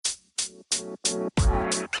Hey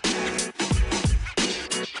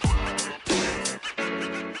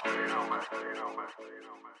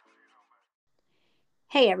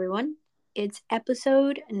everyone, it's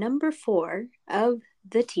episode number 4 of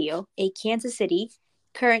The Teal, a Kansas City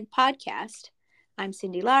current podcast. I'm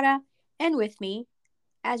Cindy Lara, and with me,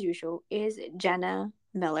 as usual, is Jenna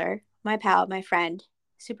Miller, my pal, my friend,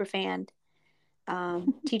 super fan,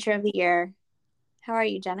 teacher of the year. How are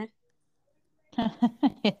you, Jenna?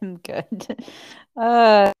 I'm good.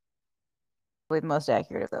 The most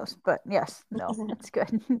accurate of those, but yes, no, it's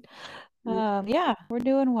good. Yeah, we're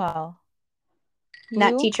doing well.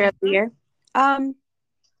 Not You? teacher of the year. Well,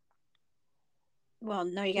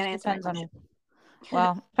 no, you gotta Just answer my depends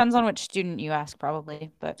question. depends on which student you ask,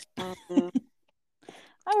 probably, but We're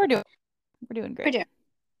we're doing great. doing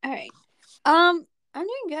all right. I'm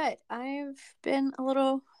doing good. I've been a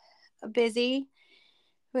little busy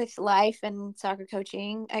with life and soccer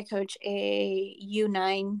coaching. I coach a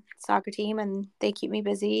U9 soccer team, and they keep me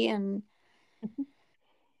busy, and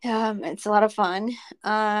it's a lot of fun.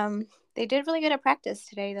 They did really good at practice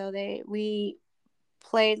today, though. We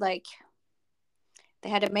played like they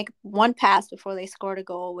had to make one pass before they scored a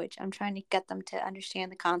goal, which I'm trying to get them to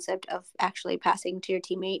understand the concept of actually passing to your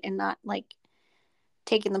teammate and not like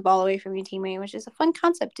taking the ball away from your teammate, which is a fun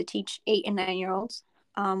concept to teach 8 and 9-year-olds.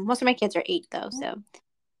 Most of my kids are 8 though, so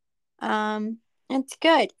it's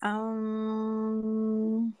good.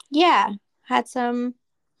 Yeah, had some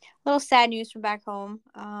little sad news from back home.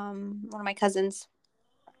 One of my cousins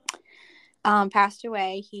passed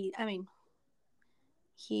away. He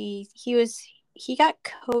got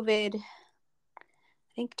COVID, I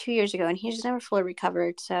think 2 years ago, and he just never fully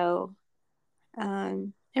recovered. So,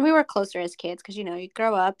 and we were closer as kids because you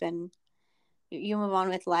grow up and you move on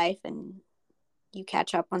with life and you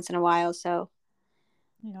catch up once in a while. So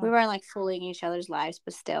we weren't like fully in each other's lives,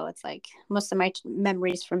 but still, it's like most of my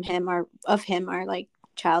memories from him are like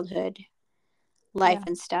childhood life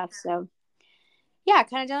and stuff. So yeah,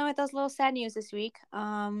 kind of dealing with those little sad news this week.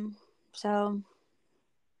 So,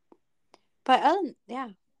 but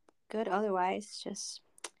good. Otherwise, just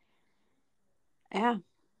yeah.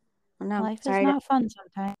 No, Life is sorry. not fun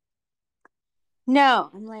sometimes.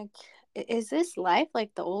 No, I'm like, is this life?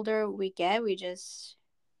 Like the older we get, we just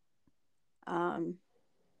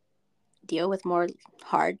deal with more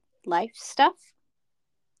hard life stuff.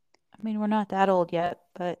 I mean, we're not that old yet,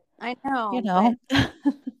 but I know, you know.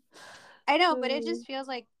 but it just feels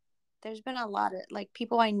like there's been a lot of like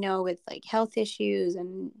people I know with like health issues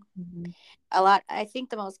and a lot. I think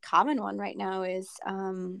the most common one right now is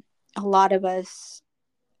a lot of us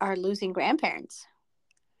are losing grandparents.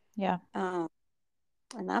 Yeah.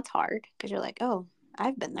 And that's hard because you're like, oh,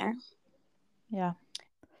 I've been there. Yeah.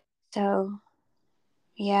 So,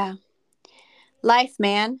 yeah. Life,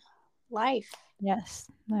 man. Life. Yes.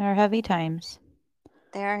 There are heavy times.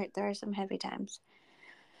 There are some heavy times.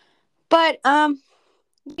 But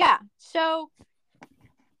yeah. So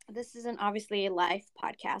this isn't obviously a life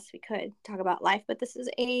podcast. We could talk about life, but this is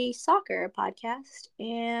a soccer podcast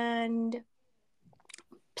and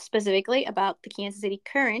specifically about the Kansas City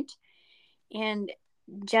Current. And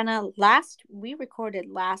Jenna, we recorded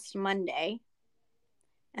last Monday,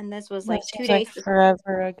 and this was like 2 days like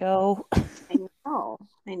forever ago.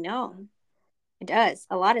 I know. It does.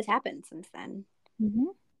 A lot has happened since then.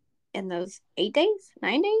 In those 8 days,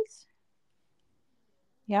 9 days?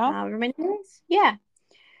 Yeah. However many days? Yeah.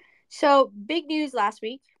 So big news last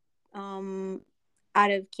week out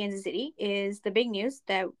of Kansas City is the big news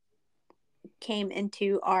that came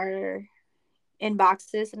into our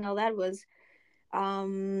inboxes and all that was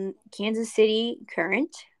Kansas City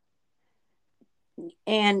Current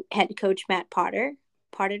and head coach Matt Potter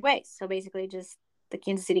parted ways. So basically just the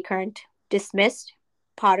Kansas City Current dismissed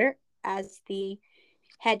Potter as the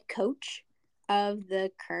head coach of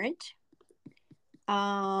the Current.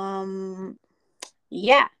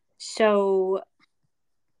 Yeah. So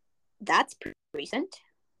that's pretty recent.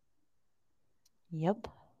 Yep.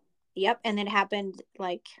 And it happened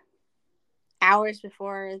like hours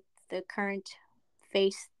before the Current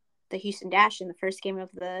faced the Houston Dash in the first game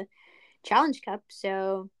of the Challenge Cup.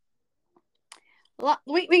 So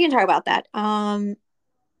we can talk about that. And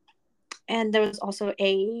there was also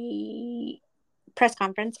a press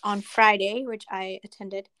conference on Friday, which I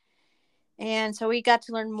attended. And so we got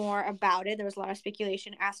to learn more about it. There was a lot of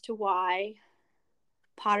speculation as to why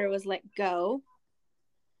Potter was let go.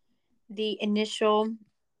 The initial,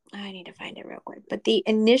 I need to find it real quick, but the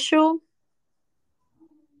initial,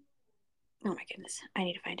 oh my goodness, I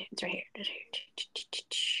need to find it. It's right here.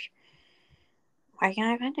 Why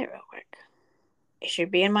can't I find it real quick? It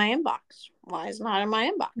should be in my inbox. Why is it not in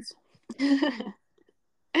my inbox?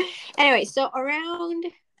 Anyway, so around,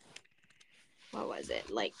 what was it?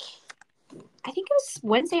 Like, I think it was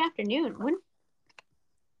Wednesday afternoon.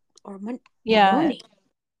 Yeah, Morning.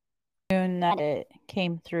 soon that it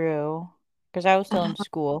came through because I was still in Uh,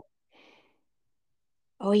 school.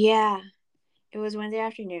 oh, yeah. It was Wednesday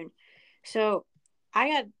afternoon. So I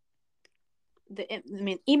got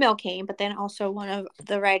email came, but then also one of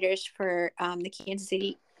the writers for the Kansas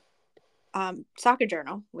City soccer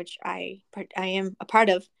journal, which I am a part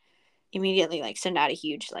of, immediately like send out a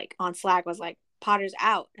huge like on Slack was like Potter's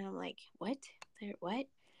out, and I'm like, what?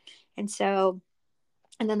 And so,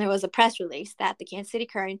 and then there was a press release that the Kansas City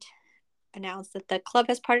Current announced that the club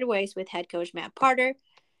has parted ways with head coach Matt Potter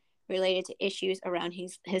related to issues around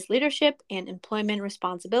his leadership and employment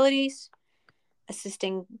responsibilities.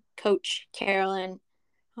 Assisting coach Caroline,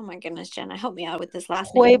 oh my goodness, Jenna, help me out with this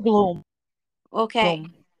last name. Sjöblom. Okay,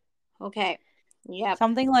 Bloom. okay, yep.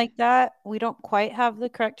 Something like that. We don't quite have the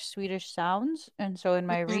correct Swedish sounds, and so in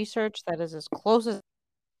my Mm-hmm. research, that is as close as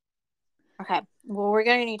Okay, well, we're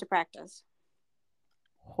gonna need to practice.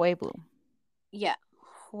 Sjöblom. Yeah,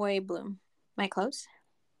 Hoy Bloom. Am I close?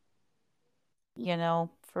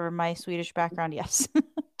 For my Swedish background, yes.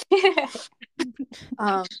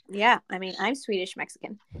 Yeah, I mean, I'm Swedish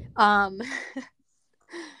Mexican. Um,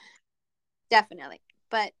 definitely.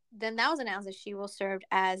 But then that was announced that she will serve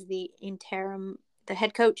as the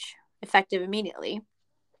head coach, effective immediately.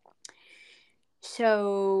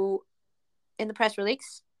 So, in the press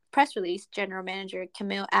release, General Manager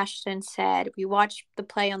Camille Ashton said, "We watch the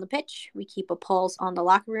play on the pitch, we keep a pulse on the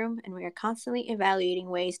locker room, and we are constantly evaluating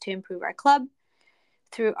ways to improve our club.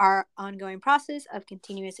 Through our ongoing process of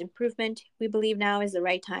continuous improvement, we believe now is the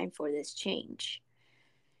right time for this change."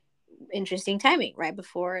 Interesting timing, right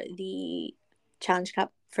before the Challenge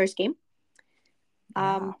Cup first game.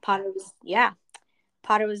 Yeah.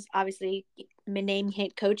 Potter was obviously named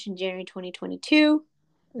head coach in January 2022,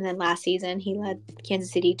 and then last season he led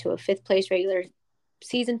Kansas City to a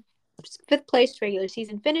season fifth place regular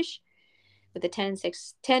season finish with a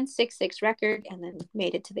 10-6 record, and then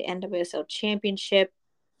made it to the NWSL championship.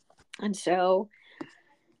 And so,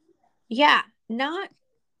 yeah, not.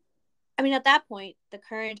 I mean, at that point, the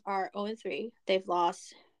Current are 0-3. They've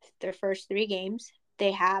lost their first three games.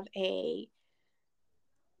 They have a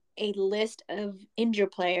list of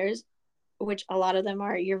injured players, which a lot of them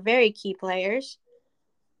are your very key players,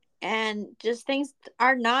 and just things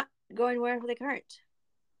are not going well for the Current.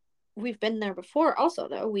 We've been there before, also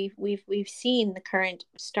though. We've seen the Current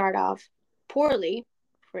start off poorly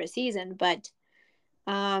for a season, but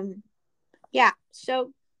yeah.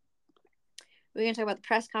 So we're gonna talk about the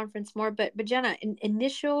press conference more, but Jenna,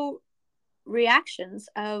 initial reactions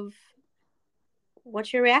of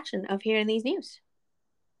what's your reaction of hearing these news?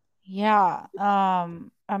 Yeah.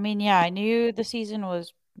 I mean, yeah, I knew the season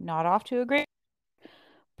was not off to a great,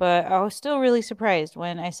 but I was still really surprised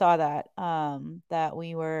when I saw that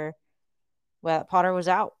Potter was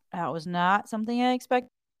out. That was not something I expected.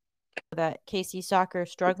 That KC soccer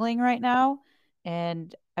is struggling right now,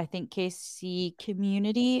 and I think KC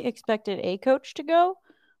community expected a coach to go,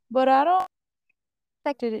 but I don't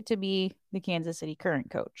expected it to be the Kansas City Current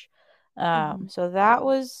coach. Mm-hmm. So that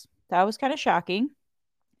was kind of shocking,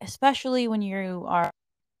 especially when you are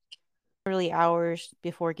early hours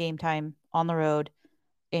before game time on the road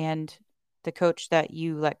and the coach that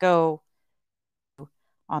you let go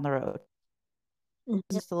on the road. It's Mm-hmm.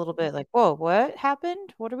 just a little bit like, whoa, what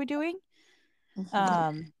happened? What are we doing?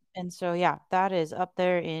 Mm-hmm. And so yeah, that is up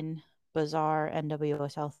there in bizarre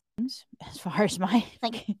NWSL things as far as my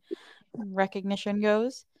like recognition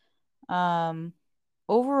goes. Um,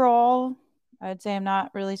 Overall, I'd say I'm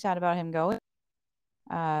not really sad about him going,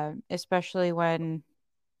 especially when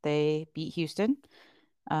they beat Houston,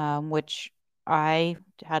 which I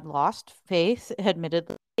had lost faith,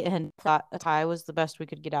 admittedly, and thought a tie was the best we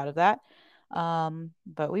could get out of that.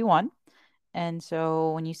 But we won. And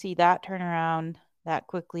so when you see that turnaround that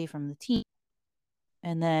quickly from the team,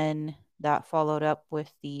 and then that followed up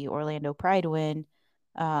with the Orlando Pride win,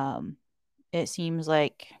 um, it seems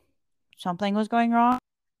like something was going wrong.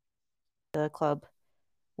 The club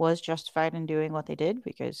was justified in doing what they did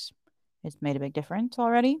because it's made a big difference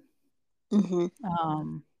already.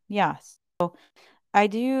 Mm-hmm. Yeah. So I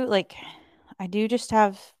do just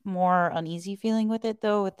have more uneasy feeling with it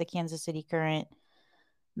though, with the Kansas City Current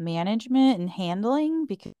management and handling,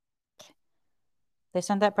 because they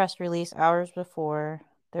sent that press release hours before.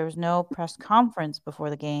 There was no press conference before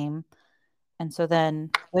the game. And so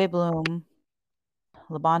then Bloom,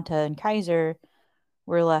 Labonta, and Kaiser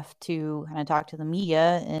were left to kind of talk to the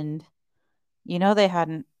media. And they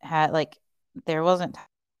hadn't had, like, there wasn't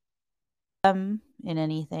them in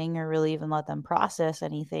anything or really even let them process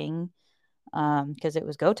anything because it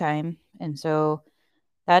was go time. And so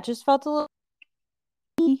that just felt a little.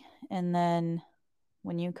 And then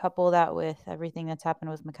when you couple that with everything that's happened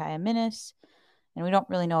with Micaiah Minnis, and we don't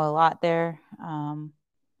really know a lot there,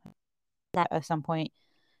 that at some point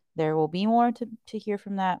there will be more to hear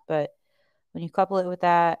from that. But when you couple it with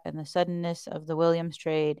that and the suddenness of the Williams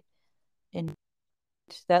trade, and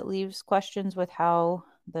that leaves questions with how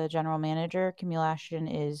the general manager, Camille Ashton,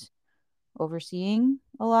 is overseeing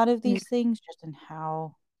a lot of these things, just in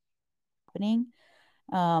how happening.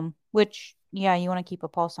 Which, yeah, you want to keep a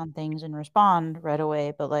pulse on things and respond right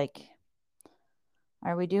away, but like,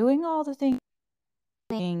 are we doing all the things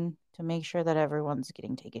to make sure that everyone's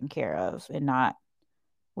getting taken care of and not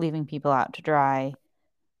leaving people out to dry,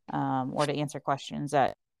 or to answer questions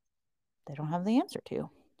that they don't have the answer to?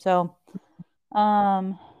 So,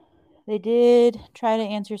 they did try to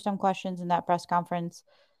answer some questions in that press conference,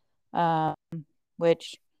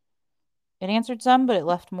 which it answered some, but it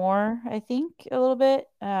left more, I think, a little bit.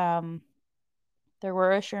 There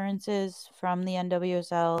were assurances from the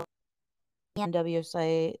NWSL,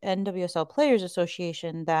 NWSL Players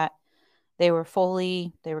Association that they were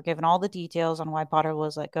given all the details on why Potter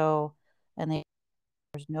was let go, and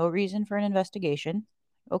there's no reason for an investigation.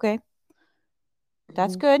 Okay.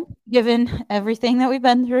 That's good, given everything that we've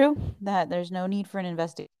been through, that there's no need for an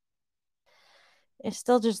investigation. It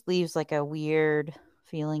still just leaves like a weird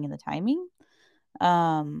feeling in the timing.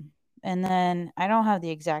 And then I don't have the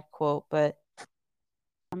exact quote, but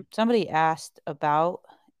somebody asked about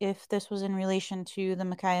if this was in relation to the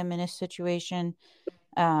Micaiah Minnis situation.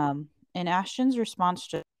 And Ashton's response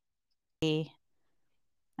to they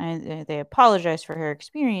apologized for her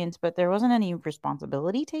experience, but there wasn't any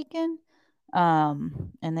responsibility taken.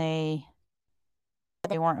 And they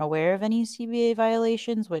weren't aware of any CBA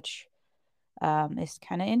violations, which is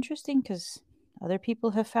kind of interesting because other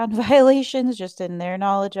people have found violations just in their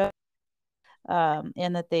knowledge of,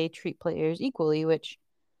 and that they treat players equally, which,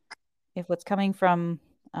 if what's coming from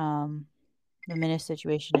the Minnis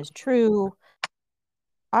situation is true,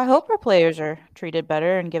 I hope our players are treated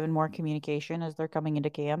better and given more communication as they're coming into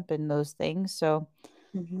camp and those things. So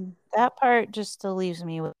that part just still leaves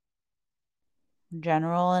me with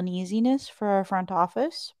general uneasiness for our front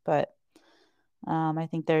office, but I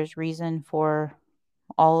think there's reason for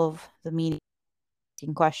all of the media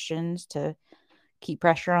questions to keep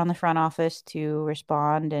pressure on the front office to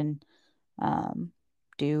respond and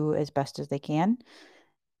do as best as they can.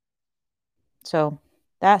 So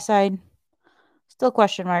that side, still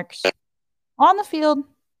question marks. On the field,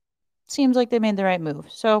 seems like they made the right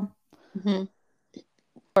move. So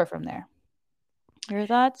or from there. Your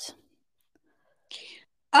thoughts?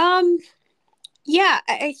 Yeah,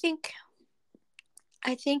 I think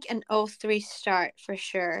an 0-3 start for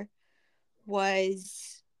sure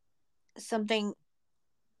was something.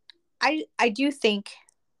 I do think,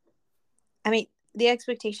 I mean, the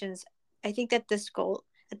expectations, I think that this goal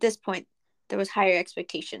at this point there was higher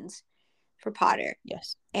expectations for Potter.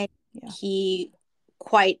 Yes. And Yeah. he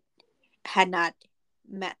quite had not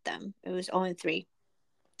met them. It was 0-3.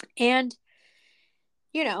 And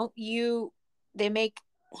they make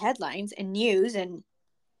headlines and news and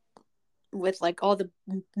with like all the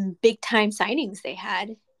big time signings they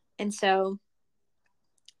had. And so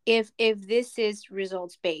if this is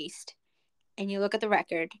results based and you look at the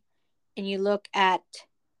record and you look at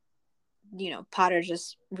Potter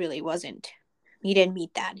just really wasn't, he didn't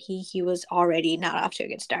meet that. He was already not off to a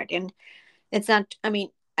good start. And it's not, I mean,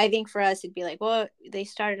 I think for us it'd be like, well, they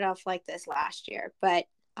started off like this last year, but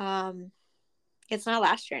it's not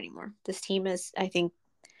last year anymore. This team is, I think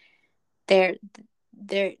they're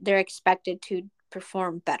expected to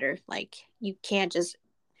perform better. Like, you can't just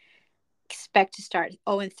expect to start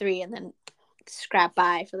 0-3 and then scrap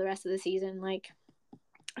by for the rest of the season. Like,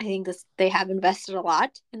 I think they have invested a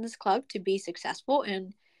lot in this club to be successful,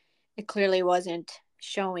 and it clearly wasn't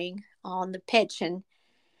showing on the pitch. And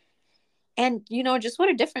just what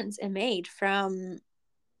a difference it made from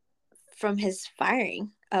his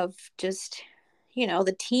firing of just,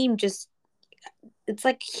 the team just, it's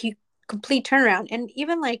like complete turnaround. And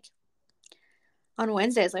even like on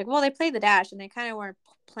Wednesdays, like, well, they played the dash and they kind of weren't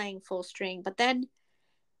playing full string, but then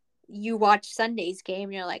you watch Sunday's game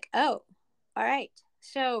and you're like, oh, all right.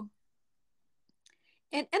 So,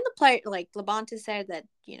 and the player, like Labonte said that,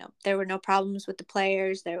 there were no problems with the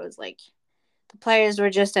players. There was like, the players were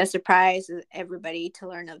just as surprised as everybody to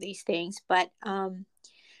learn of these things, but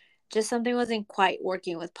just something wasn't quite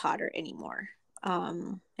working with Potter anymore.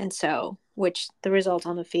 And so, which the result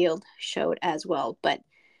on the field showed as well. But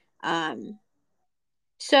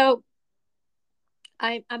so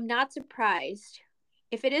I'm not surprised.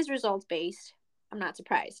 If it is results based, I'm not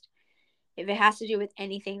surprised. If it has to do with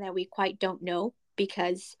anything that we quite don't know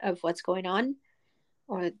because of what's going on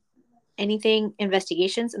or anything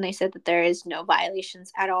investigations, and they said that there is no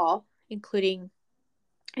violations at all, including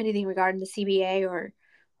anything regarding the CBA or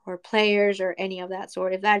players or any of that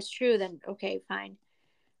sort. If that's true, then okay, fine.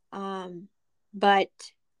 But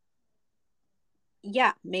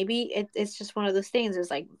yeah, maybe it's just one of those things.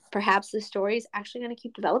 It's like perhaps the story is actually going to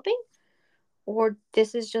keep developing, or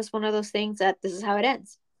this is just one of those things that this is how it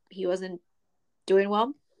ends. He wasn't doing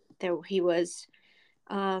well. There he was.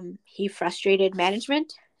 He frustrated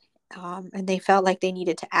management, and they felt like they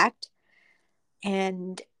needed to act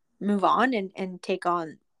and move on and take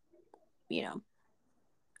on, you know,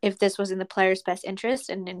 if this was in the players' best interest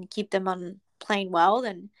and keep them on playing well,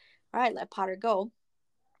 then all right, let Potter go.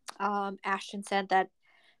 Ashton said that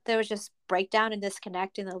there was just breakdown and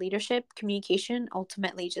disconnect in the leadership, communication,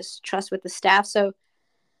 ultimately just trust with the staff. So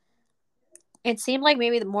it seemed like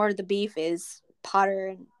maybe the more of the beef is Potter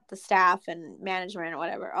and the staff and management or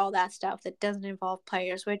whatever, all that stuff that doesn't involve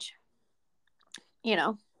players, which, you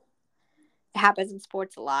know, happens in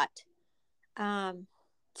sports a lot.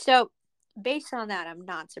 So based on that, I'm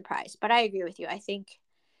not surprised, but I agree with you. I think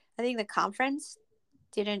the conference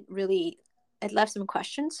didn't really, it left some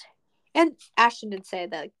questions. And Ashton did say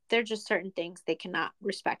that there are just certain things they cannot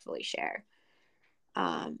respectfully share,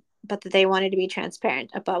 but that they wanted to be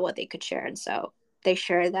transparent about what they could share. And so they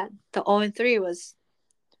shared that the 0-3 was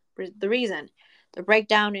the reason, the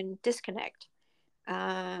breakdown and disconnect.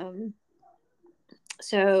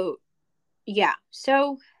 So, yeah.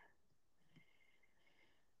 So,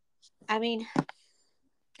 I mean,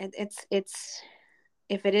 it's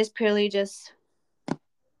if it is purely just,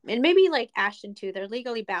 and maybe like Ashton too, they're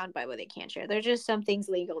legally bound by what they can't share. There's just some things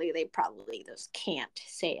legally they probably just can't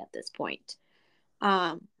say at this point.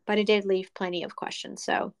 But it did leave plenty of questions.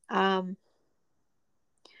 So,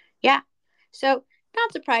 yeah. So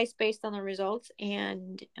not surprised based on the results,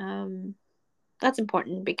 and that's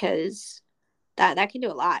important because that can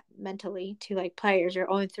do a lot mentally to like players. You're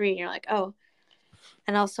 0-3, and you're like, oh,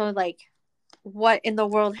 and also like, what in the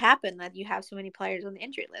world happened that you have so many players on the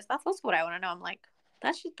injury list? That's also what I want to know. I'm like,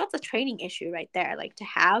 that's a training issue right there. Like to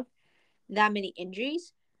have that many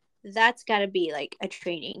injuries, that's got to be like a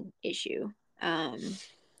training issue.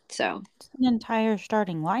 So It's an entire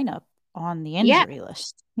starting lineup on the yeah, injury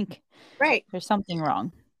list. I think right, there's something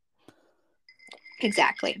wrong.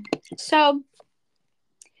 exactly. So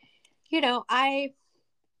I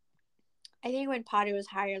think when Potter was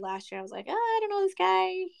hired last year, I was like, oh, I don't know this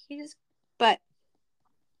guy. But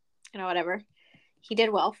whatever. He did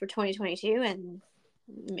well for 2022, and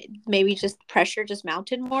maybe just pressure just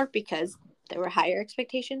mounted more because there were higher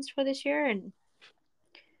expectations for this year and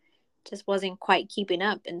just wasn't quite keeping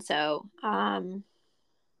up. And so,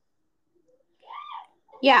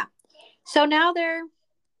 yeah. So now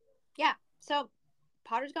yeah. So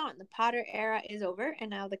Potter's gone. The Potter era is over, and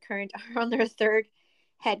now the current are on their third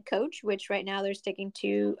head coach, which right now they're sticking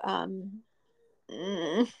to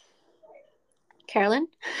Carolyn.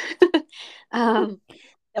 um,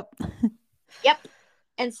 Yep. yep.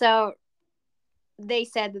 And so they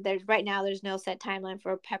said that there's no set timeline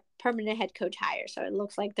for a permanent head coach hire. So it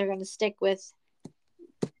looks like they're going to stick with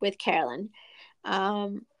Carolyn,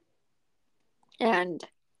 and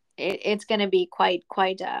it's going to be quite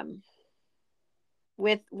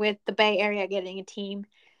with the Bay Area getting a team.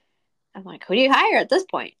 I'm like, who do you hire at this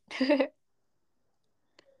point?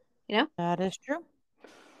 That is true.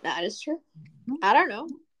 That is true. Mhm. I don't know.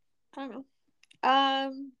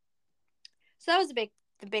 Um, so that was the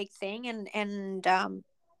big thing, and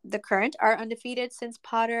the current are undefeated since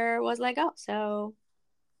Potter was let go. So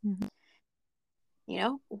Mhm.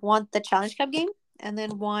 won the Challenge Cup game and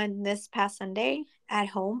then won this past Sunday at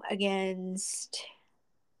home against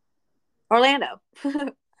Orlando.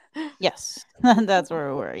 Yes, that's where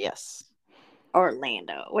we were. Yes.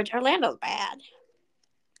 Orlando, which Orlando's bad.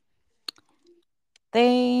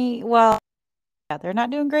 Well, yeah, they're not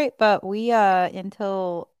doing great, but we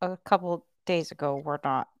until a couple days ago were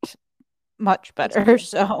not much It's better. true.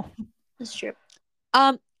 So It's true.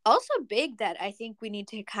 Also big that I think we need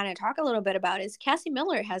to kind of talk a little bit about is Cassie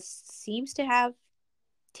Miller seems to have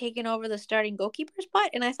taken over the starting goalkeeper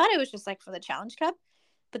spot, and I thought it was just like for the Challenge Cup,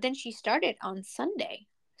 but then she started on Sunday.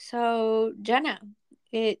 So Jenna,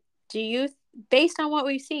 it do you based on what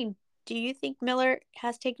we've seen, do you think Miller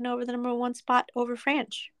has taken over the number one spot over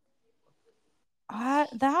Franch?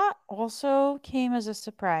 that also came as a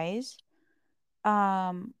surprise.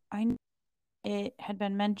 I know it had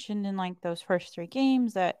been mentioned in like those first three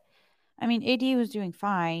games that I mean AD was doing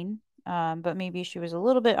fine. but maybe she was a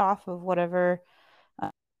little bit off of whatever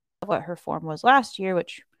what her form was last year,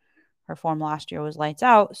 which her form last year was lights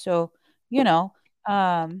out. So, you know,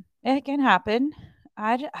 it can happen.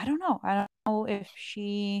 I don't know. I don't know if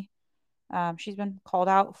she's been called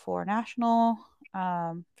out for for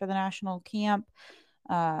the national camp.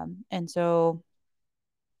 And so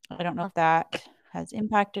I don't know if that has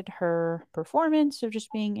impacted her performance of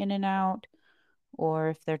just being in and out, or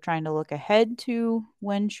if they're trying to look ahead to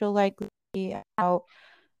when she'll likely be out.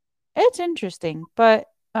 It's interesting, but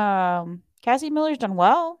Cassie Miller's done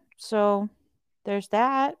well, so there's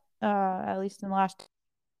that. At least in the last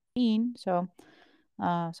 15. So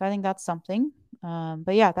I think that's something.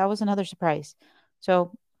 But yeah, that was another surprise.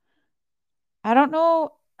 So I don't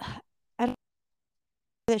know. I don't know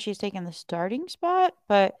that she's taken the starting spot,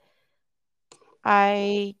 but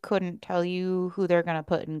I couldn't tell you who they're gonna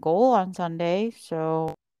put in goal on Sunday.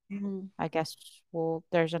 So Mhm. I guess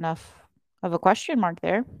there's enough of a question mark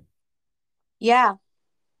there. Yeah,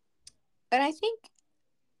 and I think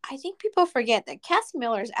people forget that Cassie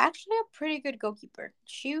Miller is actually a pretty good goalkeeper.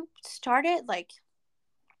 She was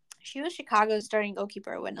Chicago's starting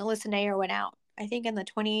goalkeeper when Alyssa Nair went out. I think in the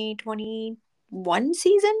 2021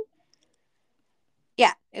 season.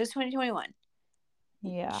 Yeah, it was 2021.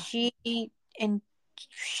 Yeah. She and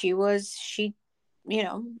she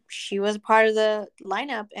she was part of the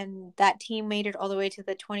lineup, and that team made it all the way to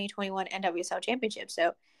the 2021 NWSL championship.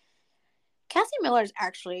 So Cassie Miller is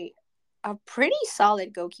actually a pretty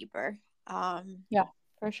solid goalkeeper. Yeah,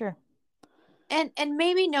 for sure. And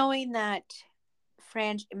maybe knowing that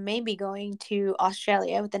French may be going to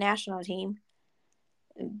Australia with the national team,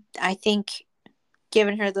 I think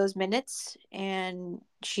giving her those minutes, and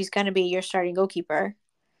she's going to be your starting goalkeeper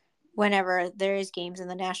whenever there is games and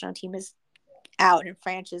the national team is out and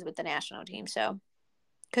France is with the national team. So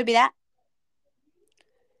could be that.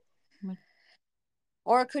 Mm.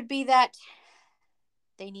 Or it could be that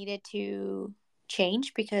they needed to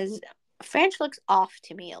change because French looks off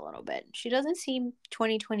to me a little bit. She doesn't seem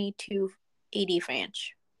 2022 AD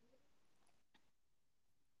French.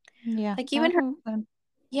 Yeah. Like even her,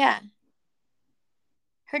 yeah,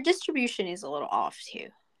 her distribution is a little off too.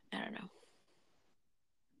 I don't know.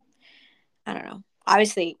 I don't know.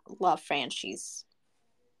 Obviously, love France. She's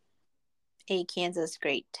a Kansas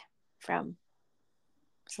great from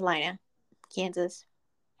Salina, Kansas.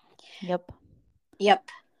 Yep. Yep.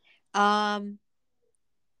 Um.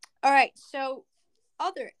 All right. So,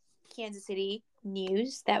 other Kansas City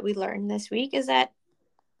news that we learned this week is that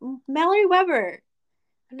Mallory Weber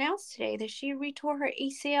announced today that she retore her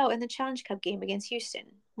ACL in the Challenge Cup game against Houston.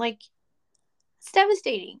 Like, it's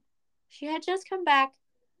devastating. She had just come back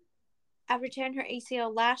after tearing her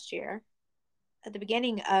ACL last year at the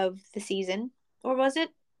beginning of the season. Or was it?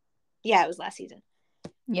 Yeah, it was last season.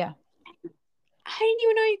 Yeah. I didn't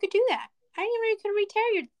even know you could do that. I didn't even know you could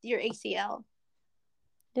re-tear your ACL.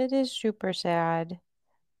 It is super sad.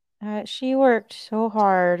 She worked so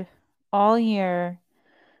hard all year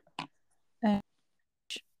and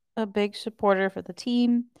a big supporter for the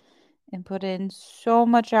team and put in so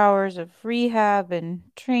much hours of rehab and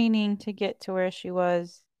training to get to where she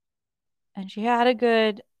was. And she had a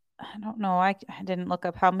good, I don't know, I didn't look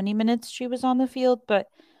up how many minutes she was on the field, but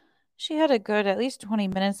she had a good at least 20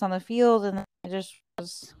 minutes on the field. And it just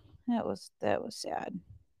was, that was sad.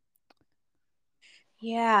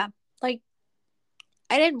 Yeah. Like,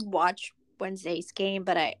 I didn't watch Wednesday's game,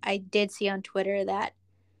 but I did see on Twitter that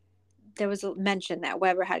there was a mention that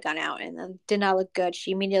Weber had gone out and then did not look good.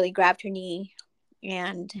 She immediately grabbed her knee,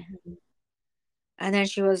 and Mhm. and then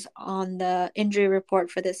she was on the injury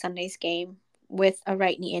report for this Sunday's game with a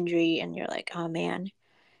right knee injury, and you're like, oh man.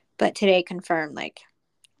 But today confirmed, like,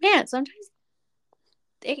 man, sometimes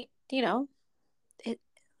they,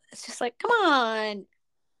 it's just like, come on.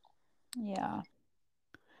 Yeah.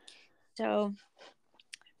 So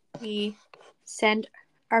we send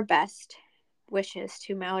our best wishes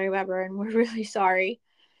to Mallory Weber, and we're really sorry.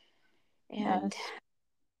 And Yes.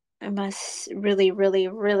 it must really, really,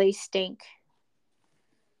 really stink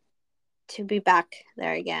to be back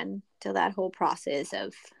there again to that whole process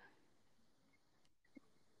of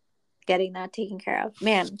getting that taken care of.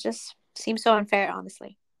 Man, just seems so unfair,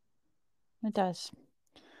 honestly. It does.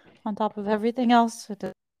 On top of everything else, it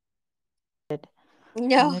does. And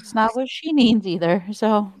No, it's not what she needs either.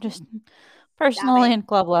 So just stop personal it. and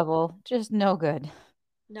club level, just no good.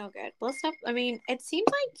 No good. Well, stop. I mean, it seems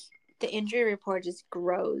like the injury report just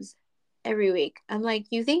grows every week. I'm like,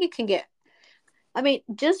 you think it can get. I mean,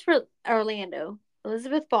 just for Orlando,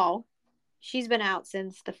 Elizabeth Ball, she's been out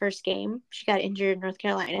since the first game. She got injured in North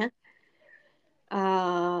Carolina.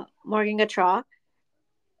 Morgan Gautrat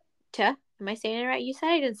Am I saying it right? You said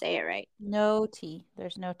I didn't say it right. No T.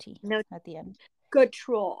 There's no T No. at the end. Good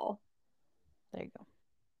troll. There you go.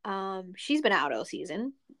 She's been out all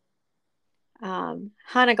season.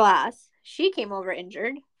 Hannah Glass, she came over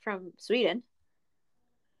injured from Sweden.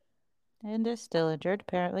 And is still injured,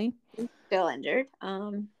 apparently. Still injured.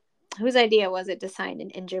 Whose idea was it to sign an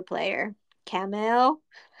injured player? Camille?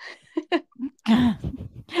 I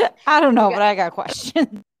don't know, but I got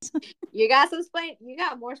questions. You got some you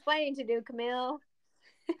got more explaining to do, Camille.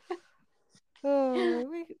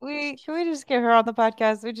 We can we just get her on the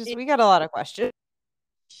podcast? We got a lot of questions.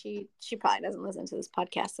 She probably doesn't listen to this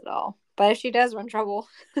podcast at all. But if she does, we're in trouble.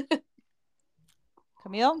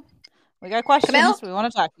 Camille, we got questions. Camille? We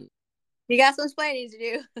want to talk to you. You got some explaining to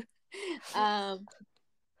do.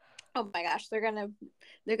 Oh my gosh, they're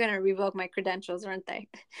gonna revoke my credentials, aren't they?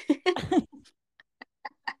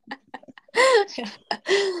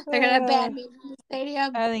 They're gonna ban me from the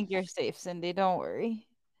stadium. I think you're safe, Cindy. Don't worry.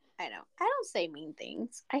 I know. I don't say mean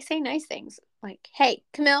things. I say nice things. Like, hey,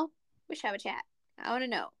 Camille, we should have a chat. I want to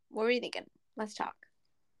know. What were you thinking? Let's talk.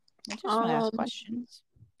 I just want to ask questions.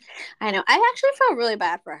 I know. I actually felt really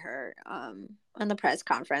bad for her on the press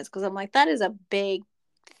conference because I'm like, that is a big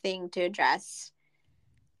thing to address.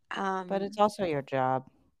 But it's also your job.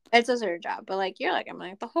 It's also your job. But like, you're like, I'm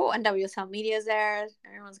like, the whole NWSL media is there.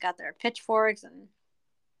 Everyone's got their pitchforks and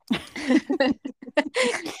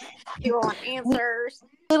people want answers.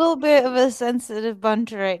 A little bit of a sensitive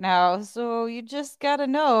bunch right now, so you just gotta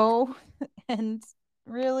know and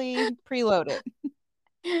really preload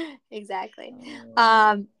it. Exactly.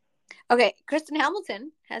 Okay, Kristen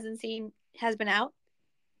Hamilton has been out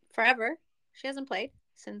forever. She hasn't played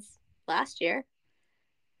since last year.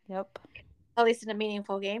 Yep. At least in a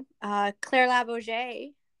meaningful game. Claire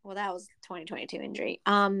Lavoisier, well, that was 2022 injury.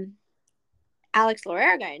 Alex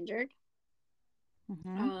Lorera got injured.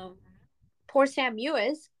 Mm-hmm. Poor Sam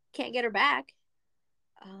Ewis can't get her back.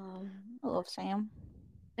 I love Sam.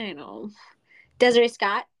 I know. Desiree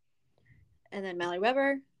Scott, and then Mallory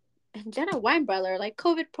Weber, and Jenna Weinbrother. Like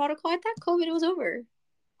COVID protocol. I thought COVID was over.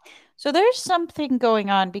 So there's something going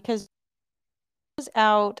on because was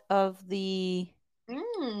out of the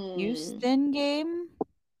Houston game,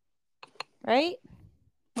 right?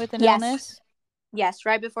 With an illness. Yes,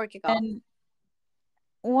 right before kickoff. And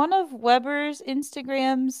one of Weber's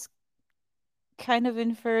Instagrams kind of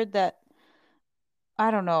inferred that,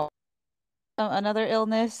 I don't know, another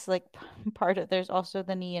illness, like part of there's also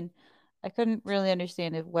the knee, and I couldn't really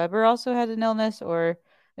understand if Weber also had an illness or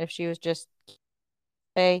if she was just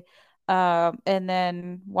a and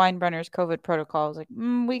then Weinbrenner's COVID protocol was like,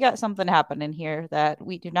 we got something happening here that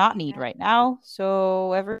we do not need right now.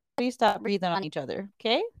 So everybody stop breathing on each other.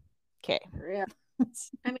 Okay. Yeah.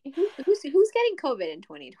 I mean, who's getting COVID in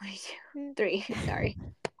 2023? Sorry.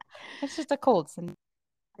 It's just a cold.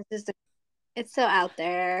 It's so out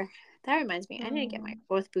there. That reminds me, I need to get my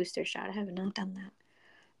 4th booster shot. I have not done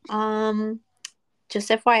that. Just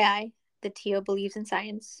FYI, the TO believes in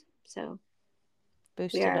science, so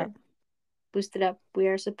boosted up. Boosted up. We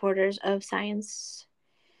are supporters of science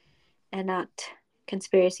and not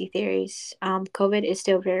conspiracy theories. COVID is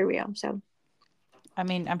still very real. So, I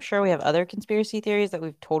mean, I'm sure we have other conspiracy theories that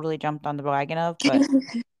we've totally jumped on the wagon of, but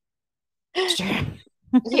sure.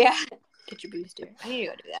 Yeah, get your booster. I need to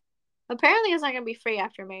go do that. Apparently, it's not gonna be free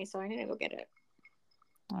after May, so I need to go get it.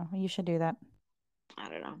 Oh, you should do that. I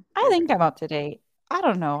don't know. I think I'm up to date. I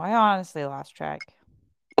don't know. I honestly lost track.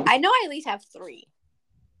 I know I at least have 3.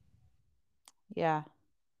 Yeah.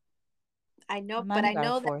 I know, but I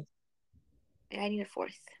know that I need a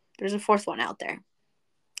 4th. There's a 4th one out there.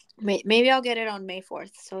 Maybe I'll get it on May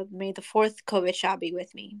 4th. So may the 4th COVID shot be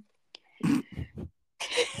with me.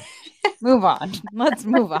 Move on. Let's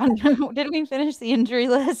move on. Did we finish the injury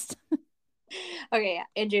list? Okay, yeah,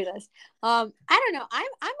 injury list. I don't know. I'm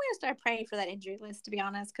gonna start praying for that injury list, to be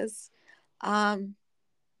honest, because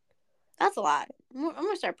that's a lot. I'm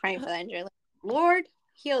gonna start praying for that injury list. Lord,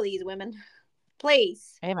 heal these women,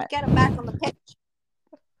 please. Amen. Get them back on the pitch.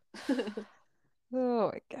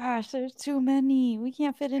 Oh my gosh, there's too many. We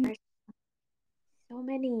can't fit in. So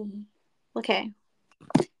many. Okay,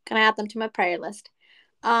 gonna add them to my prayer list.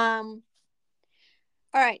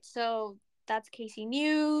 All right, so that's Casey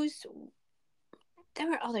News. There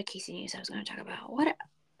were other Casey News I was going to talk about. What?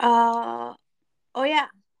 Oh yeah.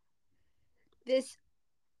 This.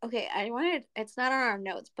 Okay, it's not on our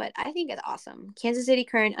notes, but I think it's awesome. Kansas City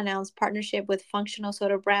Current announced partnership with functional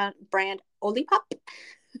soda brand Olipop.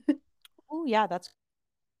 Oh yeah,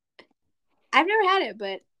 I've never had it, but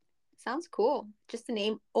it sounds cool. Just the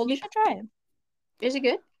name Olipop. You should try it. Is it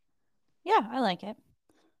good? Yeah, I like it.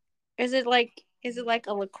 Is it like Is it like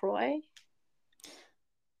a LaCroix?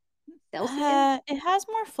 Celsius? It has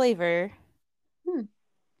more flavor.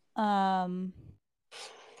 Hmm. Um,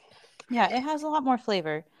 yeah, it has a lot more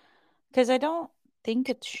flavor because I don't think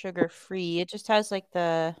it's sugar free. It just has like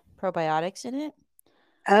the probiotics in it.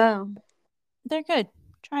 Oh. They're good.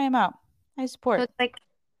 Try them out. I So support. it's like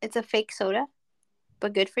it's a fake soda,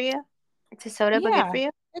 but good for you? It's a soda, but good Yeah, for you?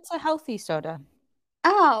 it's a healthy soda.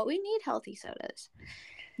 Oh, we need healthy sodas.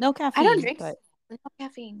 No I don't caffeine, drink but no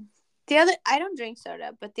caffeine. I don't drink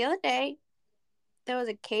soda, but the other day there was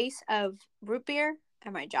a case of root beer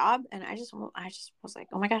at my job, and I just was like,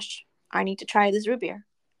 oh my gosh, I need to try this root beer,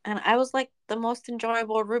 and I was like the most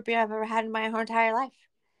enjoyable root beer I've ever had in my whole entire life.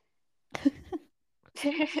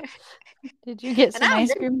 and did you get I some don't ice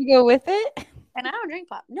drink cream to go with it? and I don't drink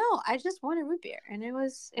pop. No, I just wanted root beer, and it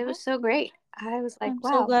was so great. I was like, I'm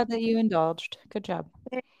so wow, glad that you indulged. Good job.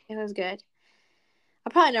 it was good.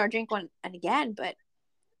 I'll probably never drink one again, but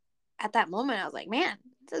at that moment, I was like, man,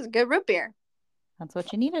 this is good root beer. That's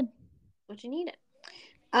what you needed. What you needed.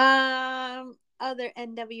 Other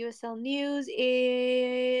NWSL news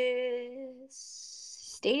is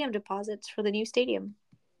stadium deposits for the new stadium.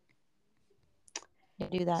 You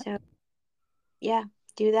do that. So yeah,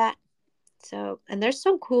 do that. So, and there's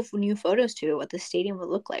some cool new photos too, what the stadium would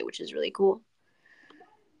look like, which is really cool.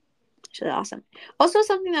 Which is awesome. Also,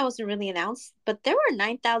 something that wasn't really announced, but there were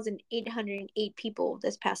 9,808 people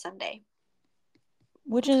this past Sunday.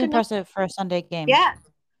 Which That's is good enough. impressive for a Sunday game. Yeah,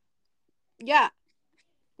 yeah.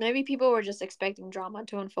 Maybe people were just expecting drama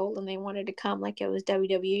to unfold and they wanted to come like it was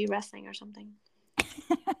WWE wrestling or something.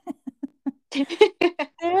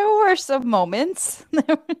 There were some moments. There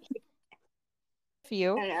were a I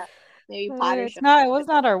few. don't know. Maybe Potter It's show. not. It was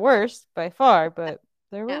not our worst by far, but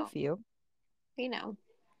there were a No, few.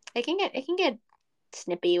 it can get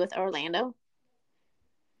snippy with Orlando.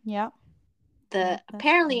 Yeah, The that's true.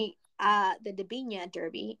 apparently the Dabinia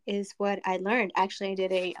Derby is what I learned. Actually, I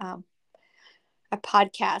did a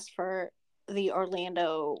podcast for the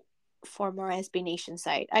Orlando former SB Nation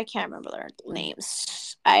site. I can't remember their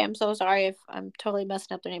names. I am so sorry if I'm totally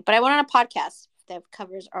messing up their name. But I went on a podcast that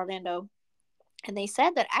covers Orlando, and they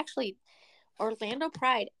said that actually Orlando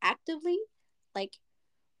Pride actively like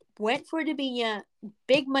went for Dabinia,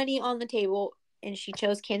 big money on the table, and she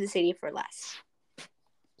chose Kansas City for less.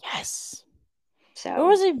 Yes, there So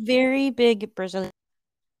was a very big Brazilian.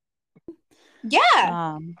 yeah,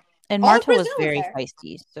 Um, and all of Marta was Brazil was very there.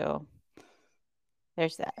 feisty, so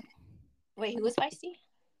there's that. Wait, who was feisty?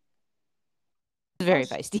 Oh, Very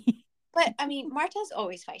feisty. but I mean, Marta's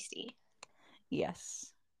always feisty.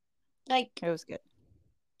 Yes, Like it was good.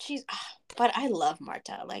 she's, but I love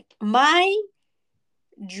Marta. Like my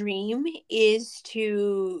dream is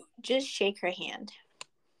to just shake her hand.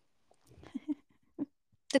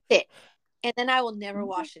 That's it, and then I will never Okay.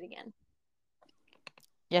 wash it again.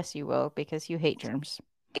 Yes, you will because you hate germs.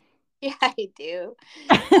 Yeah, I do.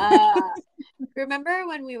 Uh, remember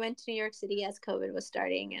when we went to New York City as COVID was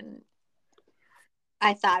starting, and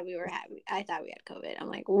I thought we were happy. I thought we had COVID. I'm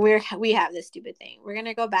like, we have this stupid thing. We're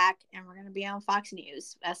gonna go back and we're gonna be on Fox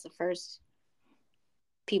News as the first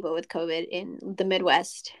people with COVID in the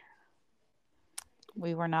Midwest.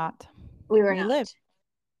 We were not. We were We lived.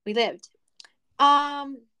 not. We lived.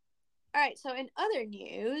 All right. So in other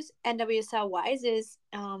news, NWSL wise, is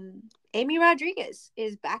Amy Rodriguez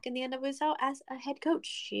is back in the NWSL as a head coach.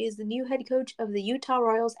 She is the new head coach of the Utah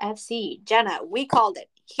Royals FC. Jenna, we called it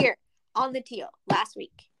here on the teal last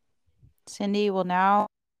week. Cindy will now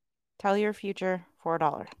tell your future for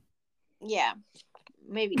 $1. Yeah,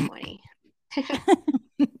 maybe 20.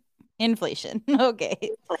 Inflation. Okay.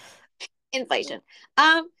 Inflation.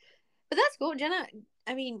 But that's cool, Jenna.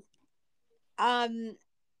 I mean, um,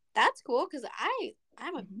 that's cool because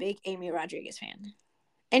I'm a big Amy Rodriguez fan,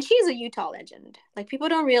 and she's a Utah legend. Like people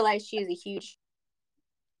don't realize she is a huge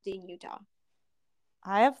in Utah.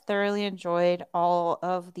 I have thoroughly enjoyed all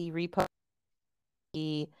of the repo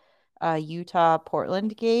the Utah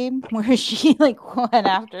Portland game where she like went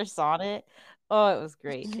after Sonnet. Oh, it was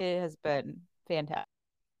great. It has been fantastic.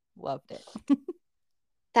 Loved it.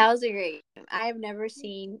 That was a great game. I have never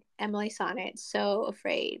seen Emily Sonnet so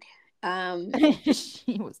afraid. Um,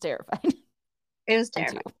 She was terrified. it was Too.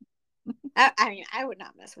 terrifying. I mean, I would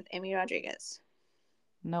not mess with Amy Rodriguez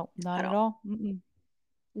Nope, not at at all. all. Mm-mm.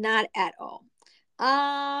 Not at all.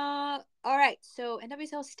 All right. So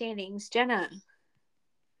NWSL standings, Jenna.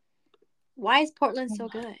 Why is Portland so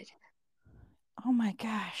good? Oh my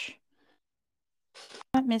gosh.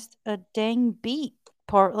 I missed a dang beat,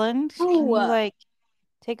 Portland. Can you Oh, like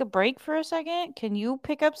take a break for a second? Can you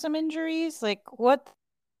pick up some injuries? Like what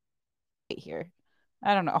here?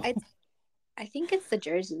 I don't know. I I think it's the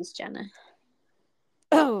jerseys, Jenna.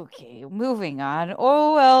 Okay, moving on.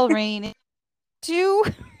 OL Reign 2,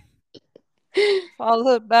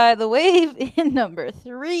 followed by the Wave in number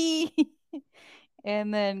 3,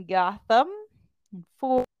 and then Gotham in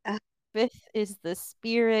 4. Uh, 5th is the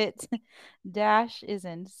Spirit. Dash is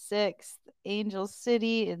in 6th. Angel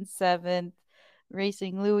City in 7th.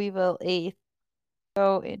 Racing Louisville 8th.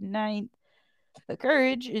 Go in 9th. The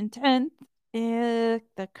Courage in 10th. The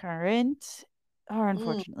Current are mm,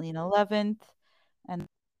 unfortunately in 11th. And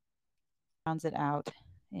rounds it out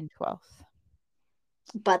in 12th.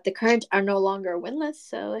 but the Current are no longer winless,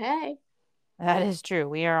 so hey. That is true.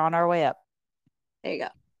 We are on our way up. There you go.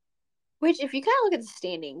 Which, if you kind of look at the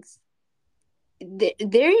standings,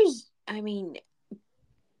 there's, I mean,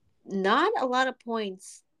 not a lot of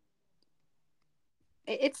points.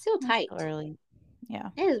 It's still It's tight. early. Yeah.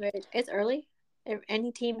 It is very. It's early. If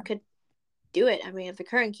any team could do it. I mean, if the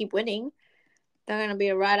Current keep winning, they're gonna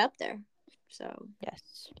be right up there. So,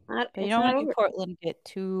 Yes. But you it's don't not want to over. Portland get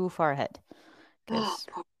too far ahead Oh,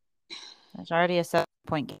 because there's already a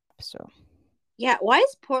 7-point gap. So yeah. Why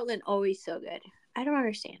is Portland always so good? I don't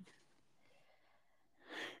understand.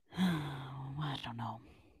 I don't know.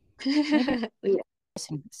 Maybe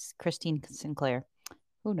Yeah, Christine Sinclair.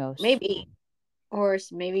 Who knows? maybe, or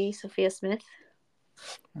maybe Sophia Smith.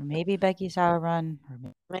 Or maybe Becky Sauerbrunn.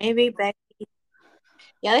 Or Maybe Becky.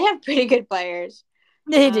 Yeah, they have pretty good players.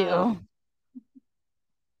 they Um, do.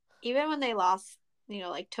 Even when they lost,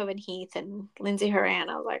 like Tobin Heath and Lindsay Horan,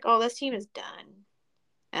 I was like, oh, this team is done.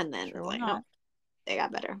 And then Sure, why like, nope, not? they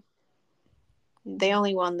got better. They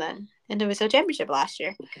only won the NWSL championship last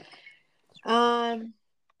year. Um,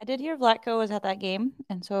 I did hear Vlatko was at that game,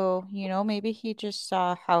 and so maybe he just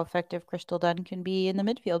saw how effective Crystal Dunn can be in the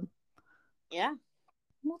midfield. yeah,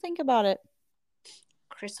 We'll think about it.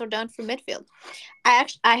 Crystal Dunn for midfield. I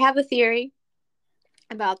have a theory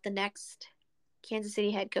about the next Kansas City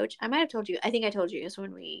head coach. I might have told you. I think I told you this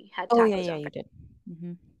when we had Oh yeah, tacos yeah, on. you did.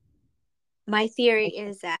 Mm-hmm. My theory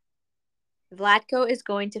is that Vlatko is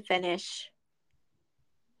going to finish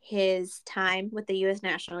his time with the U.S.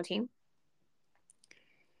 national team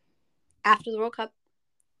after the World Cup,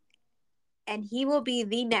 and he will be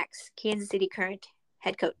the next Kansas City Current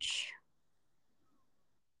head coach.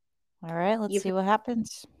 All right, let's You've see what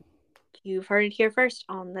happens. you've heard it here first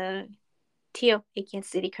on the TO, a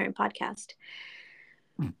Kansas City Current podcast.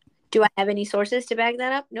 Do I have any sources to back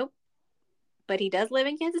that up? Nope. But he does live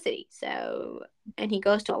in Kansas City, so and he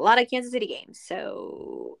goes to a lot of Kansas City games,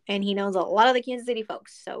 so and he knows a lot of the Kansas City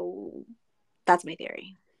folks, so that's my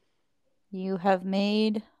theory. You have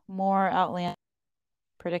made more outlandish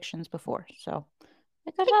predictions before, so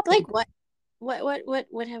it could Like happen. what?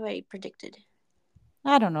 What have I predicted?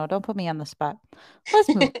 I don't know. Don't put me on the spot. Let's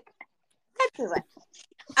move. That's what.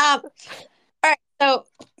 All right. So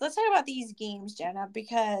let's talk about these games, Jenna,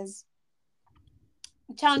 because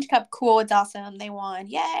Challenge Cup, cool, it's awesome, they won,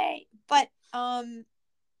 yay! But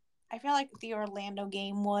I feel like the Orlando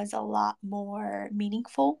game was a lot more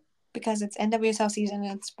meaningful because it's NWSL season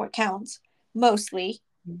and it's what counts mostly.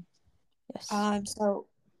 Yes. So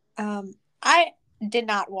I did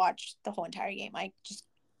not watch the whole entire game. I just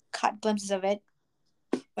caught glimpses of it,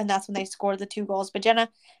 and that's when they scored the 2 goals. But Jenna,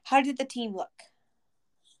 how did the team look?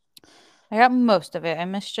 I got most of it. I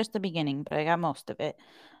missed just the beginning, but I got most of it.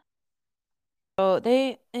 So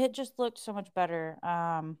it just looked so much better.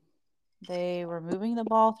 They were moving the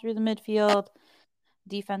ball through the midfield.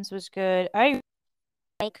 Defense was good. I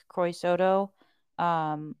like Croy Soto.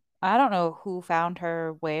 I don't know who found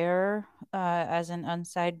her where as an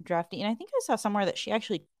unsigned draftee, and I think I saw somewhere that she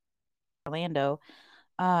actually Orlando,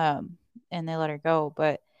 and they let her go.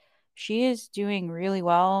 But she is doing really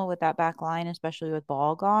well with that back line, especially with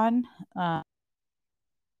ball gone.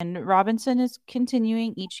 And Robinson is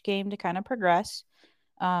continuing each game to kind of progress.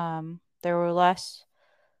 There were less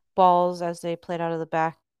balls as they played out of the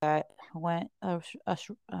back that went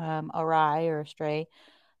awry or astray.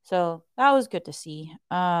 So that was good to see.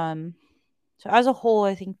 So as a whole,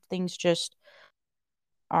 I think things just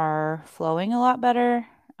are flowing a lot better.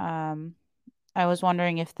 I was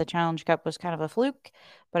wondering if the Challenge Cup was kind of a fluke,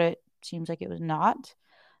 but it seems like it was not.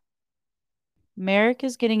 Merrick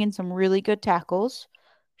is getting in some really good tackles.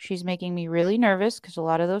 She's making me really nervous because a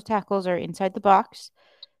lot of those tackles are inside the box.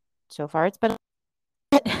 So far, it's been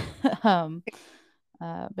um,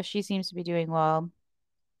 but she seems to be doing well.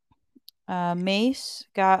 Mace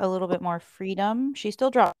got a little bit more freedom. She still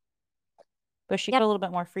dropped, but she got a little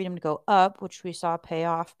bit more freedom to go up, which we saw pay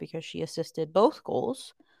off because she assisted both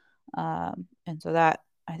goals. And so that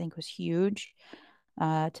I think was huge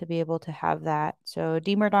to be able to have that. So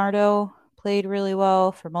DiMarnardo played really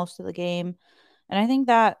well for most of the game. And I think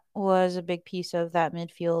that was a big piece of that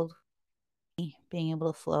midfield being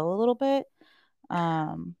able to flow a little bit.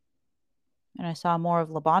 Um, and I saw more of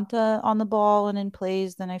Labonta on the ball and in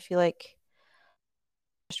plays than I feel like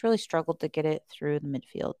just really struggled to get it through the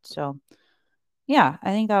midfield. So yeah,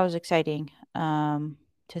 I think that was exciting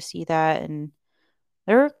to see that. And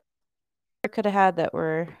there could have had that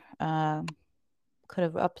were could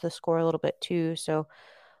have upped the score a little bit too. So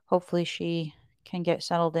hopefully she can get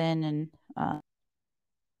settled in. And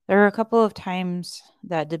there were a couple of times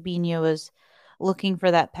that Dabinho was looking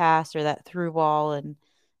for that pass or that through ball, and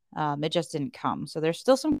it just didn't come. So there's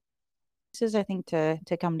still some pieces I think to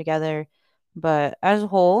come together, but as a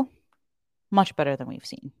whole, much better than we've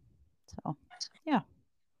seen. So yeah,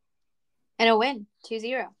 And a win,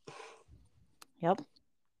 2-0. yep.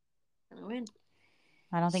 And a win.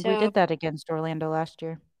 I don't think we So did that against Orlando last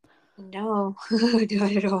year. no,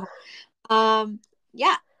 not at all.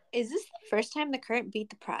 Yeah. Is this the first time the Current beat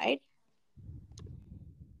the Pride?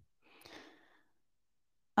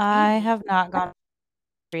 I Maybe. have not gone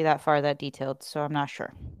through that far, that detailed, so I'm not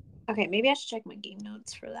sure. Okay, maybe I should check my game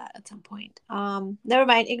notes for that at some point. Never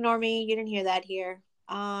mind. Ignore me. You didn't hear that here.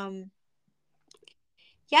 Yeah,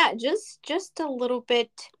 just a little bit.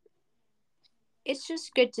 It's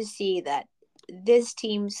just good to see that this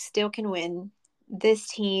team still can win. This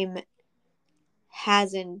team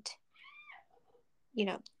hasn't,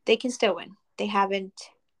 they can still win. They haven't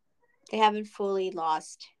fully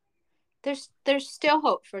lost. There's still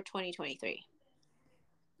hope for 2023.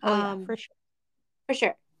 Oh yeah, for Um, sure. for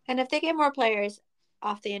sure. And if they get more players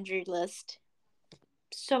off the injured list,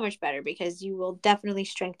 so much better because you will definitely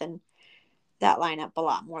strengthen that lineup a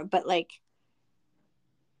lot more. But like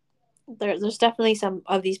there's definitely some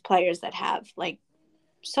of these players that have like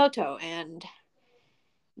Soto and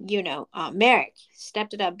Merrick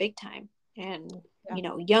stepped it up big time, and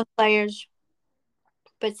Yeah. young players,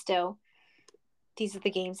 but still these are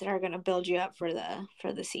the games that are going to build you up for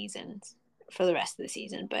the season, for the rest of the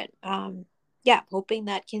season. But yeah, hoping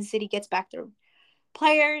that Kansas City gets back their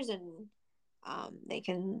players and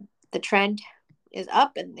the trend is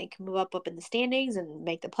up and they can move up in the standings and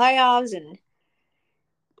make the playoffs, and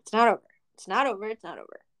it's not over. It's not over. It's not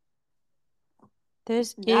over.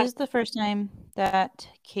 This Not is the first time that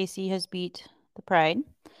Casey has beat the Pride.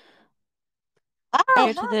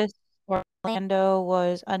 Prior to this, Orlando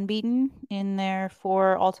was unbeaten in their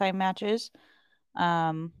 4 all-time matches.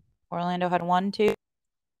 Um, Orlando had won 2,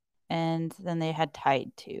 and then they had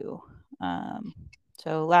tied 2. Um,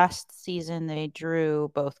 so last season they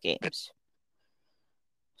drew both games.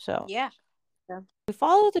 So yeah. we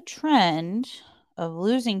follow the trend of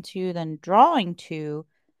losing 2, then drawing 2.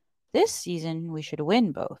 This season we should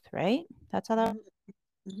win both, right? That's how that.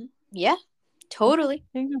 Mm-hmm. Yeah, totally.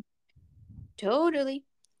 There you go. Totally.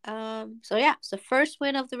 So yeah, it's the first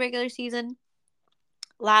win of the regular season.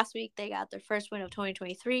 Last week they got their first win of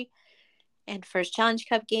 2023 and first Challenge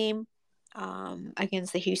Cup game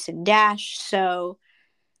against the Houston Dash. So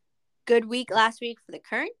good week last week for the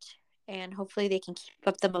Current, and hopefully they can keep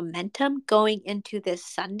up the momentum going into this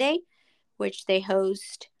Sunday, which they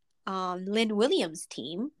host Lynn Williams'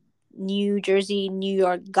 team, New Jersey, New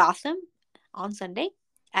York, Gotham on Sunday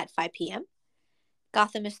at 5 p.m.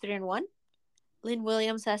 Gotham is 3-1. Lynn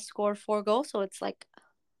Williams has scored 4 goals, so it's like,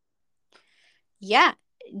 yeah,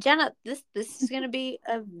 Jenna, this is gonna be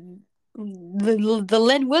the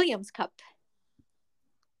Lynn Williams Cup.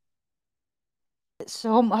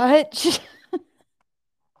 So much.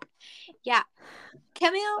 Yeah,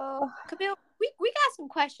 Camille, Oh, we got some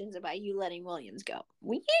questions about you letting Williams go.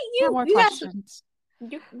 I have more You got some questions.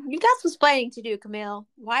 you got some explaining to do, Camille.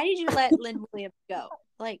 Why did you let Lynn Williams go?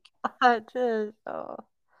 Like, I just, oh,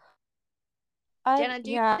 I Jenna,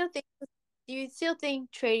 yeah, do you still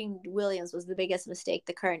think trading Williams was the biggest mistake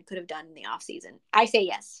the Current could have done in the offseason? I say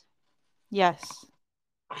yes. yes,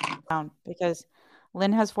 because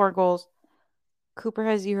Lynn has 4 goals, Cooper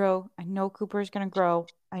has 0. I know Cooper is gonna grow.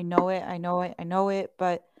 I know it. I know it. I know it.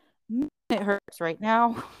 But it hurts right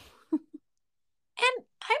now. And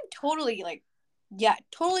I'm totally like, yeah,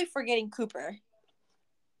 totally forgetting Cooper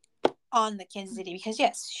on the Kansas City because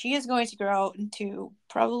yes, she is going to grow into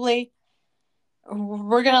probably.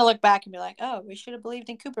 We're gonna look back and be like, oh, we should have believed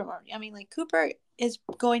in Cooper more. I mean, like Cooper is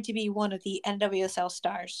going to be one of the NWSL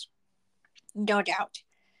stars, no doubt.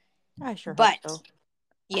 I sure hope But so.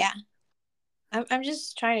 yeah, I'm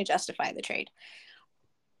just trying to justify the trade.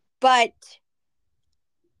 But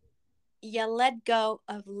you let go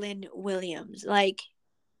of Lynn Williams, like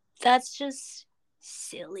that's just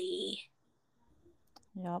silly.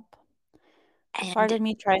 Yep. Part And of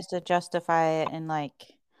me tries to justify it and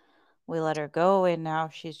like we let her go, and now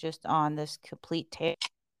she's just on this complete tear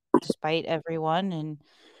despite everyone. And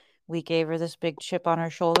we gave her this big chip on her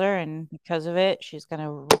shoulder, and because of it, she's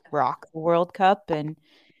gonna rock the World Cup, and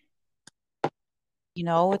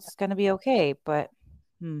it's gonna be okay. But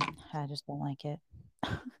I just don't like it.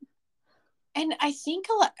 And I think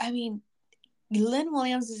a lot. I mean, Lynn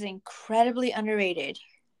Williams is incredibly underrated.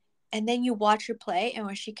 And then you watch her play and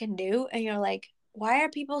what she can do, and you're like, why are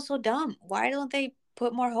people so dumb? Why don't they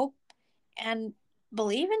put more hope and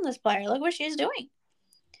believe in this player? Look what she's doing.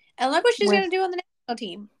 And look what she's With going to do on the national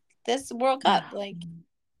team this World Cup. Like,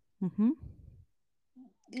 mm-hmm.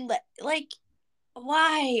 like,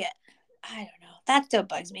 why? I don't know. That still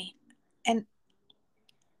bugs me. And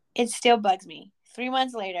it still bugs me. 3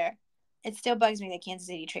 months later, it still bugs me that Kansas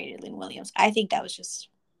City traded Lynn Williams. I think that was just.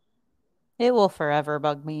 It will forever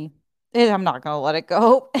bug me. I'm not gonna let it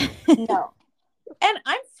go. No. And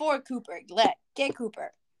I'm for Cooper. Get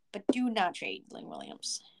Cooper. But do not trade Lynn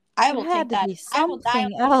Williams. I There will had take to that. be I will die on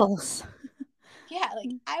something that hill. else. Yeah, like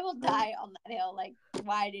I will die on that hill. Like,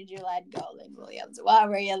 why did you let go, Lynn Williams? What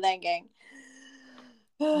were you thinking?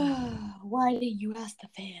 Why did you ask the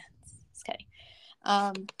fans? Just kidding.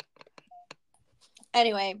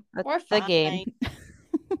 Anyway, That's we're the fine. game.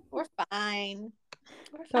 We're fine.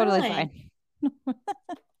 We're Totally fine. fine.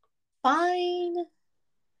 Fine.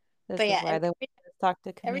 This But is yeah, why they want to talk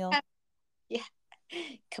to every Camille. time, yeah,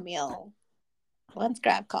 Camille, let's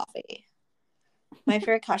grab coffee. My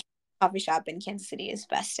favorite coffee shop in Kansas City is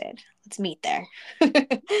Bested. Let's meet there.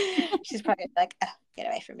 She's probably like, oh, get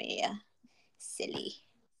away from me, silly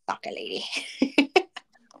soccer lady.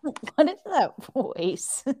 What is that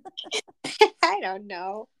voice? I don't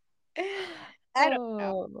know. I don't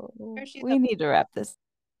know. We need to wrap this.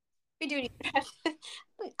 We do need to.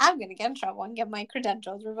 I'm gonna get in trouble and get my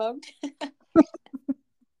credentials revoked.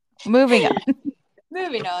 Moving on.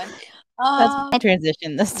 Moving on. That's my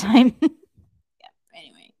transition this time. Yeah.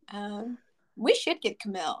 Anyway, we should get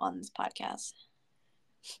Camille on this podcast.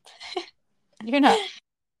 You're not.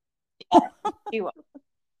 Yeah, she will.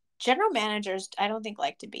 General managers, I don't think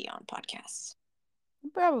like to be on podcasts.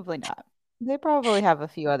 Probably not. They probably have a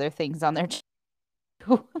few other things on their.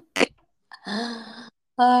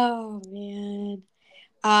 Oh man.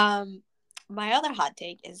 My other hot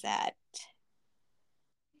take is that,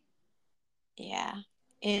 yeah,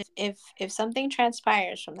 if something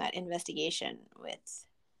transpires from that investigation with,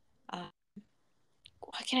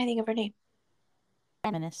 what can I think of her name?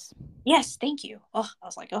 Feminist. Yes, thank you. Oh, I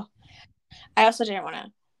was like, oh, I also didn't want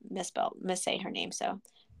to missay her name. So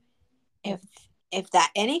if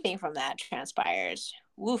that anything from that transpires,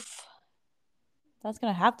 woof. That's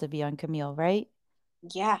gonna have to be on Camille, right?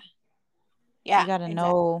 Yeah. You Yeah. got to Exactly.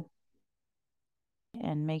 know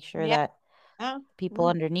and make sure Yeah. that people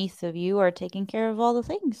underneath of you are taking care of all the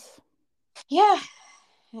things. Yeah.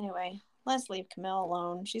 Anyway, let's leave Camille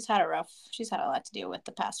alone. She's had a lot to deal with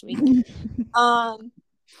the past week.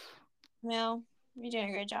 Camille, you're doing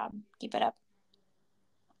a great job. Keep it up.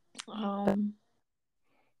 That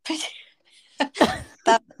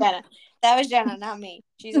was Jenna. That was Jenna, not me.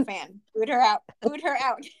 She's a fan. Boot her out. Boot her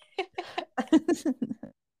out. She has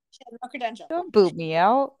no credentials. Don't boot me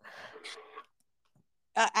out.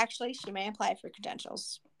 Actually, she may apply for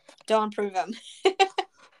credentials. Don't approve them.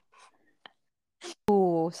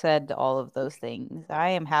 Who said all of those things? I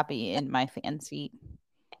am happy in my fan seat.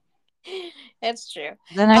 It's true.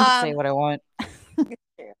 Then I can say what I want. It's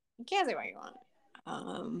true. You can't say what you want.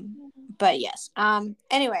 But yes.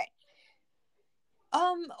 Anyway.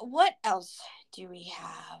 What else do we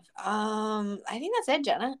have? I think that's it,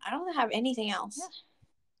 Jenna. I don't have anything else.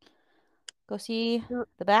 Yeah. Go see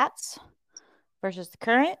the Bats versus the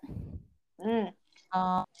Current. Join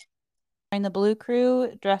the Blue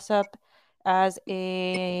Crew, dress up as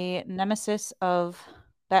a nemesis of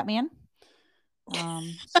Batman.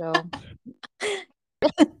 So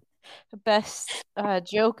best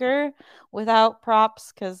Joker without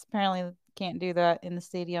props, because apparently can't do that in the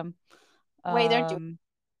stadium. Wait, they're doing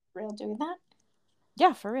that?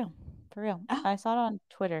 Yeah, for real. Oh. I saw it on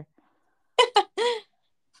Twitter.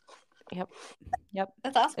 Yep.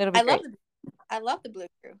 That's awesome. It'll be great. I love the Blue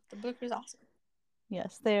Crew. The Blue Crew's awesome.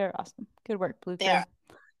 Yes, they're awesome. Good work, Blue Crew. They are.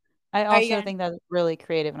 I also think that's really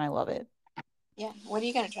creative and I love it. Yeah. What are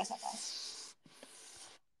you gonna dress up as?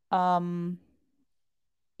 I'll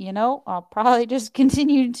probably just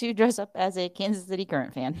continue to dress up as a Kansas City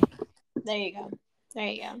Current fan. There you go.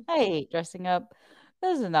 I hate dressing up.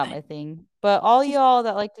 This is not my thing. But all y'all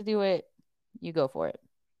that like to do it, you go for it.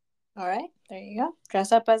 All right. There you go.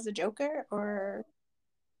 Dress up as the Joker or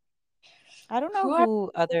I don't know who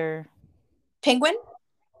other Penguin.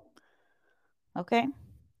 Okay.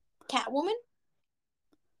 Catwoman.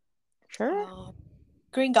 Sure.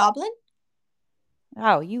 Green Goblin.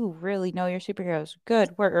 Wow, you really know your superheroes.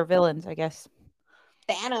 Good work, or villains, I guess.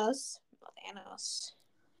 Thanos. Thanos.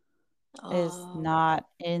 Is not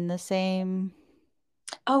in the same.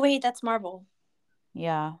 Oh wait, that's Marvel.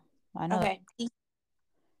 Yeah, I know. Okay.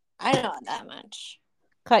 I don't know that much.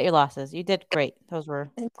 Cut your losses. You did great. Those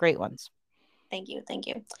were great ones. Thank you. Thank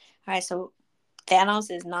you. All right, so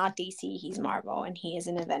Thanos is not DC. He's Marvel, and he is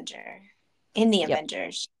an Avenger. In the Yep.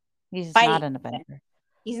 Avengers. He's not Fighting. an Avenger.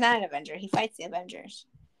 He's not an Avenger. He fights the Avengers.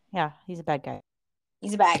 Yeah, he's a bad guy.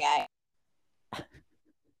 He's a bad guy.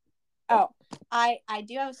 Oh, I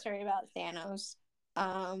do have a story about Thanos.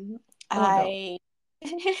 Oh no. I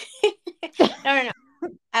no.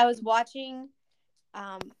 I was watching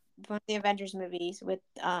one of the Avengers movies with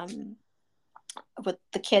the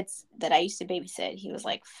kids that I used to babysit. He was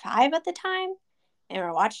like 5 at the time, and we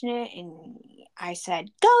were watching it, and I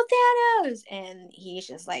said, "Go Thanos!" And he's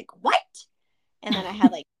just like, "What?" And then I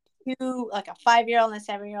had like a 5-year-old and a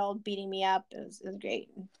 7-year-old beating me up. It was great.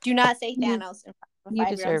 Do not say Thanos in front of a You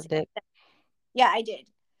 5-year-old. deserved it. Yeah, I did.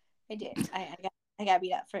 I got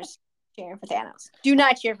beat up for cheering for Thanos. Do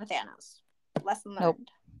not cheer for Thanos. Lesson learned.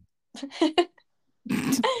 Nope.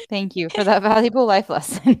 Thank you for that valuable life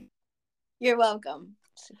lesson. You're welcome.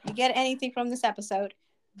 So if you get anything from this episode,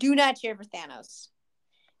 do not cheer for Thanos.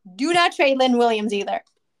 Do not trade Lynn Williams either.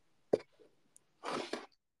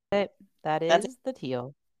 That is the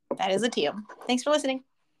teal. That is a teal. Thanks for listening.